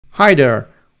Hi there,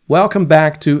 welcome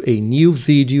back to a new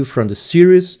video from the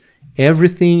series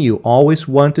Everything You Always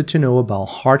Wanted to Know About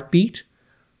Heartbeat,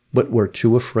 but Were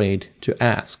Too Afraid to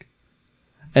Ask.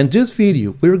 In this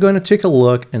video, we're going to take a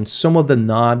look at some of the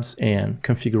knobs and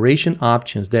configuration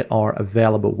options that are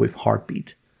available with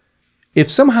Heartbeat. If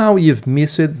somehow you've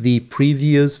missed the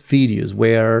previous videos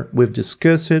where we've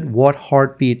discussed what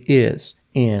Heartbeat is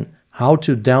and how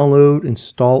to download,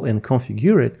 install, and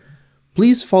configure it,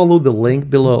 please follow the link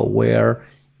below where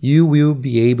you will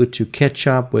be able to catch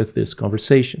up with this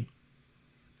conversation.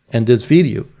 In this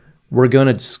video, we're going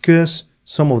to discuss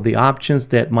some of the options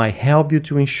that might help you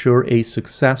to ensure a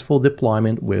successful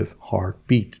deployment with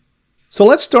Heartbeat. So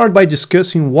let's start by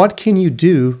discussing what can you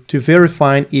do to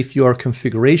verify if your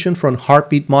configuration from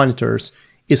Heartbeat monitors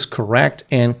is correct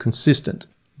and consistent.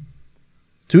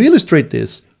 To illustrate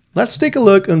this, let's take a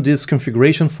look on this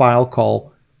configuration file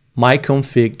called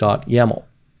myconfig.yaml.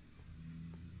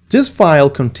 This file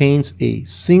contains a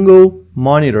single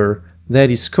monitor that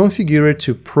is configured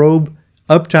to probe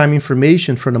uptime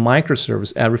information from the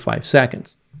microservice every 5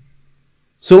 seconds.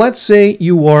 So let's say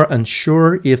you are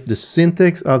unsure if the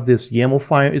syntax of this YAML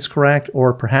file is correct,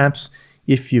 or perhaps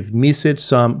if you've missed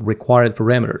some required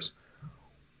parameters.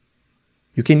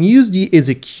 You can use the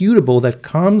executable that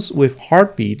comes with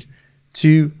Heartbeat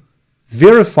to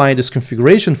verify this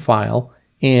configuration file,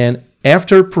 and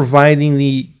after providing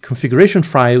the configuration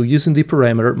file using the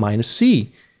parameter -c,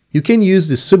 you can use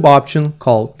the sub-option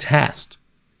called test.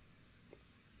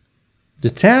 The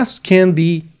test can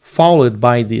be followed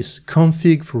by this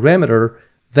config parameter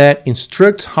that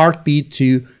instructs Heartbeat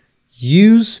to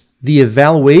use the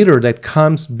evaluator that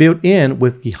comes built in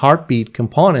with the Heartbeat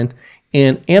component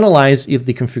and analyze if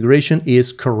the configuration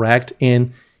is correct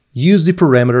and use the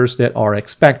parameters that are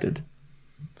expected.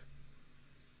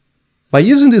 By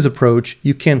using this approach,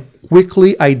 you can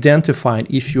quickly identify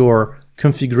if your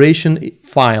configuration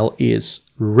file is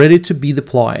ready to be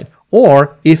deployed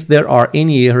or if there are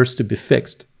any errors to be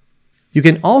fixed. You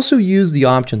can also use the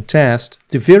option test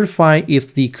to verify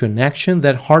if the connection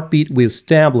that Heartbeat will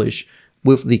establish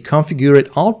with the configured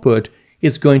output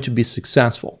is going to be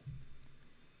successful.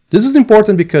 This is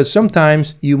important because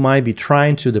sometimes you might be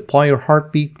trying to deploy your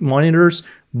Heartbeat monitors,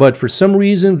 but for some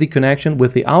reason the connection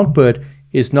with the output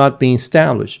is not being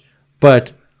established.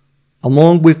 But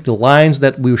along with the lines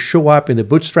that will show up in the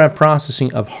bootstrap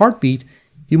processing of Heartbeat,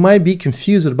 you might be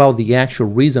confused about the actual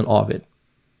reason of it.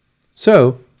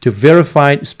 So, to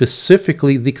verify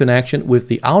specifically the connection with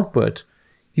the output,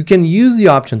 you can use the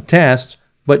option test,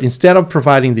 but instead of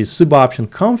providing the sub-option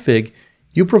config,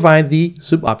 you provide the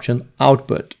sub-option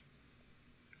output.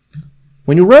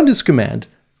 When you run this command,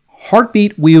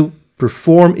 Heartbeat will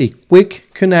perform a quick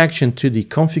connection to the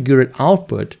configured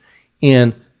output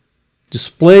and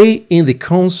display in the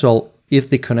console if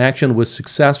the connection was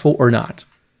successful or not.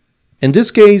 In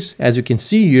this case, as you can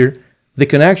see here, the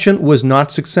connection was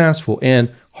not successful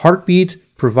and Heartbeat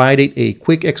provided a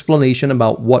quick explanation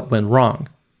about what went wrong.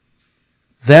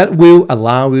 That will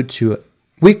allow you to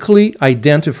quickly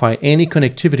identify any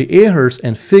connectivity errors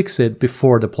and fix it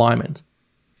before deployment.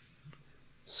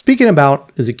 Speaking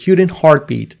about executing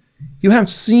Heartbeat, you have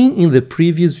seen in the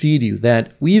previous video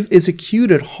that we've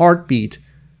executed Heartbeat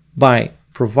by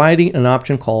providing an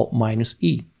option called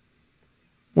 -e.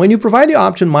 When you provide the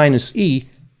option -e,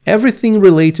 everything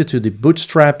related to the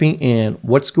bootstrapping and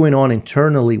what's going on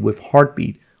internally with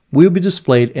Heartbeat will be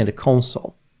displayed in the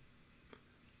console.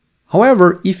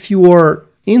 However, if you are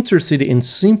interested in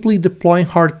simply deploying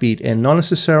Heartbeat and not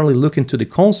necessarily looking to the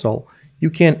console, you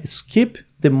can skip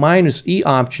the -e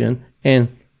option and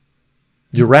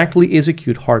directly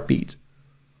execute Heartbeat.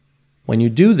 When you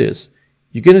do this,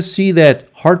 you're going to see that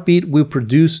Heartbeat will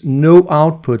produce no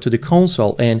output to the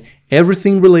console, and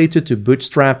everything related to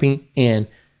bootstrapping and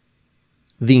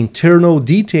the internal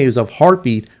details of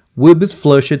Heartbeat will be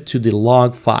flushed to the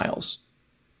log files.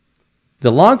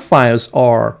 The log files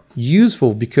are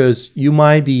useful because you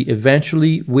might be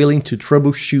eventually willing to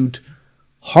troubleshoot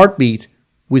Heartbeat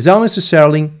without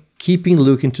necessarily keeping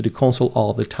looking to the console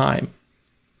all the time.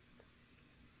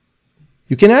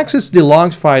 You can access the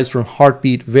log files from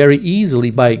Heartbeat very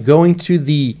easily by going to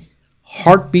the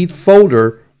Heartbeat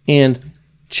folder and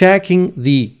checking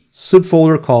the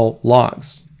subfolder called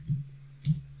logs.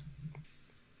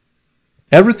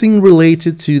 Everything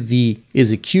related to the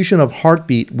execution of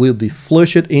Heartbeat will be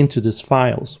flushed into these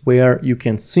files, where you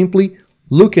can simply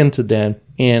look into them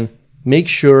and make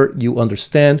sure you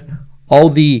understand all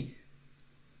the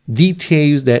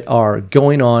details that are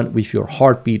going on with your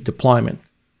Heartbeat deployment.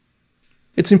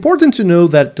 It's important to know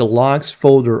that the logs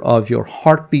folder of your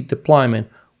Heartbeat deployment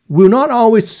will not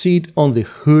always sit on the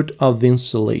hood of the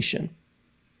installation.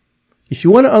 If you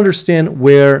want to understand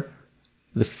where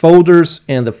the folders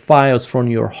and the files from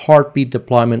your Heartbeat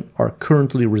deployment are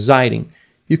currently residing,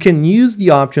 you can use the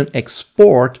option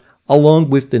Export along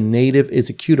with the native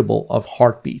executable of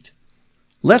Heartbeat.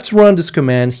 Let's run this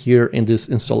command here in this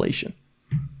installation.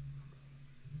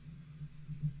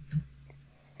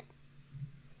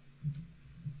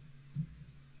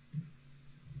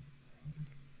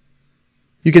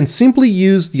 You can simply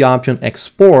use the option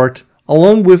Export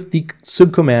along with the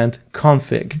subcommand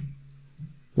config.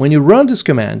 When you run this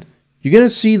command, you're going to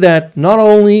see that not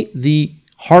only the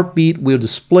Heartbeat will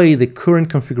display the current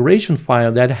configuration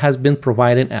file that has been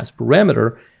provided as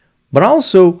parameter, but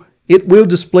also it will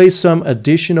display some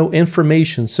additional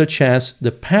information such as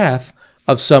the path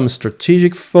of some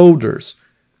strategic folders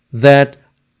that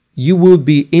you will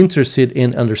be interested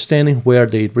in understanding where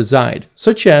they reside,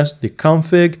 such as the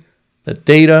config, the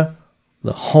data,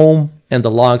 the home, and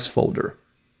the logs folder.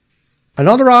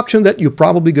 Another option that you're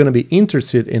probably going to be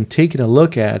interested in taking a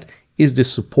look at is the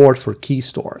support for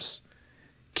keystores.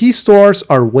 Keystores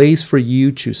are ways for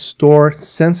you to store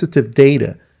sensitive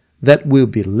data that will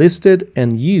be listed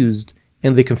and used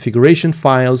in the configuration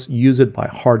files used by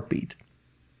Heartbeat.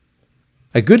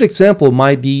 A good example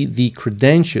might be the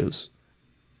credentials,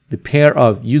 the pair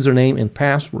of username and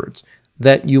passwords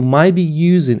that you might be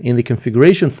using in the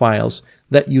configuration files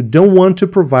that you don't want to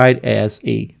provide as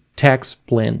a text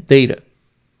plain data.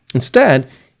 Instead,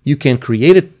 you can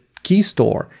create a key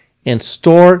store and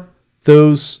store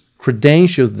those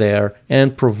credentials there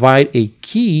and provide a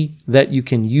key that you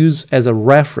can use as a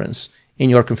reference in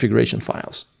your configuration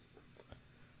files.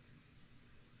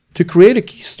 To create a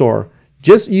key store,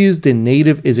 just use the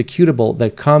native executable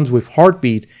that comes with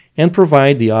Heartbeat and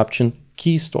provide the option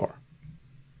key store.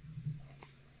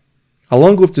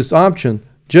 Along with this option,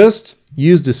 just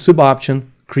use the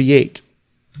sub-option create.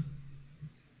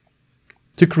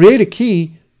 To create a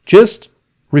key, just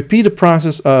repeat the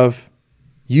process of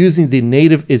using the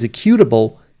native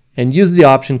executable and use the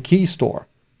option key store.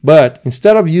 But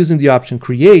instead of using the option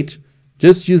create,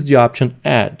 just use the option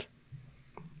add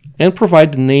and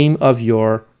provide the name of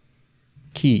your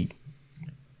key.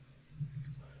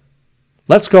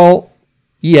 Let's call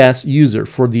ES user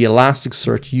for the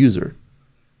Elasticsearch user.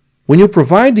 When you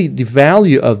provide the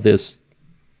value of this,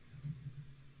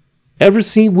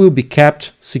 everything will be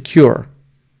kept secure.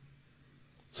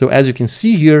 So as you can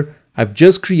see here, I've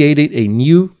just created a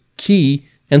new key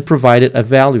and provided a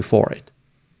value for it.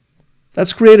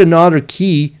 Let's create another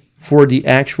key for the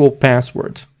actual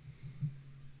password.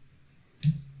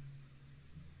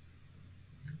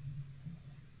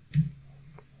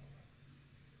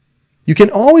 You can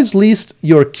always list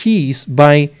your keys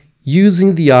by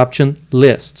using the option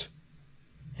list.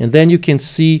 And then you can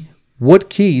see what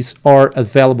keys are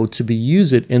available to be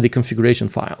used in the configuration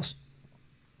files.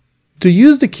 To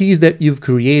use the keys that you've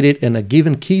created in a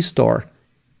given key store,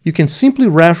 you can simply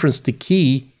reference the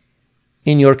key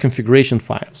in your configuration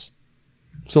files.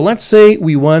 So let's say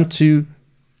we want to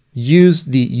use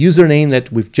the username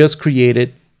that we've just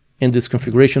created in this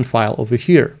configuration file over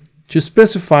here. To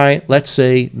specify, let's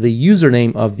say, the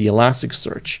username of the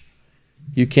Elasticsearch,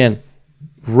 you can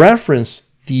reference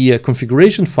the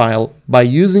configuration file by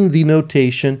using the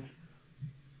notation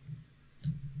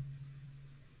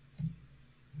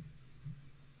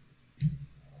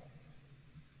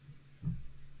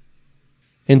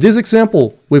In this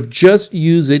example, we've just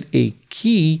used a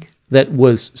key that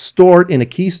was stored in a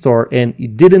key store and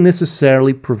it didn't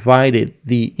necessarily provide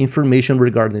the information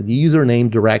regarding the username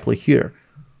directly here,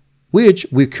 which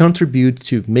will contribute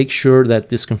to make sure that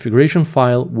this configuration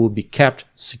file will be kept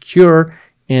secure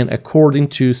and according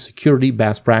to security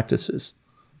best practices.